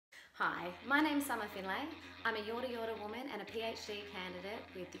Hi, my name's Summer Finlay. I'm a Yorta Yorta woman and a PhD candidate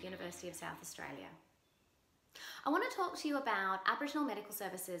with the University of South Australia. I want to talk to you about Aboriginal medical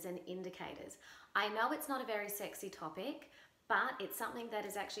services and indicators. I know it's not a very sexy topic, but it's something that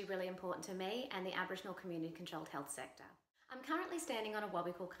is actually really important to me and the Aboriginal community controlled health sector. I'm currently standing on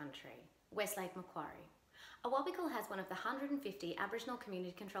Awabakal country, Westlake Macquarie. Awabakal has one of the 150 Aboriginal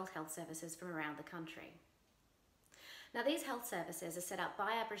community controlled health services from around the country. Now, these health services are set up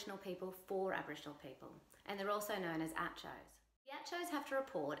by Aboriginal people for Aboriginal people, and they're also known as ACCHOs. The ACCHOs have to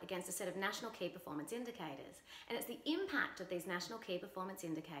report against a set of national key performance indicators, and it's the impact of these national key performance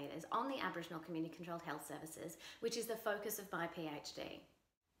indicators on the Aboriginal community controlled health services which is the focus of my PhD.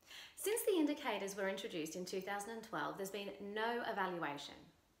 Since the indicators were introduced in 2012, there's been no evaluation.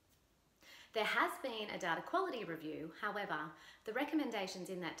 There has been a data quality review, however, the recommendations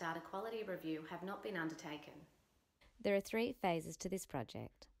in that data quality review have not been undertaken. There are 3 phases to this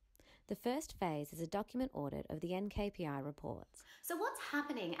project. The first phase is a document audit of the NKPI reports. So what's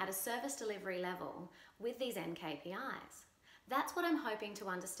happening at a service delivery level with these NKPIs? That's what I'm hoping to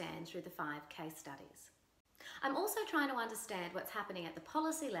understand through the 5 case studies. I'm also trying to understand what's happening at the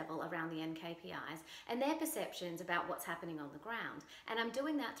policy level around the NKPIs and their perceptions about what's happening on the ground, and I'm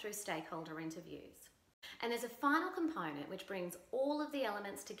doing that through stakeholder interviews. And there's a final component which brings all of the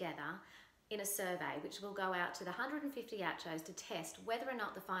elements together in a survey which will go out to the 150 ACCHOs to test whether or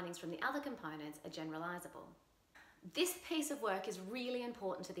not the findings from the other components are generalisable. This piece of work is really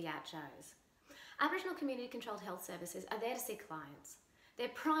important to the ACCHOs. Aboriginal community controlled health services are there to see clients. Their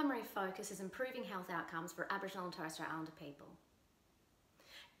primary focus is improving health outcomes for Aboriginal and Torres Strait Islander people.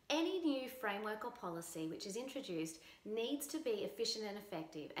 Any new framework or policy which is introduced needs to be efficient and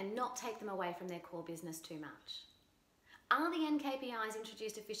effective and not take them away from their core business too much. Are the NKPIs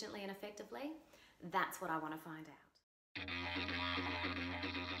introduced efficiently and effectively? That's what I want to find out.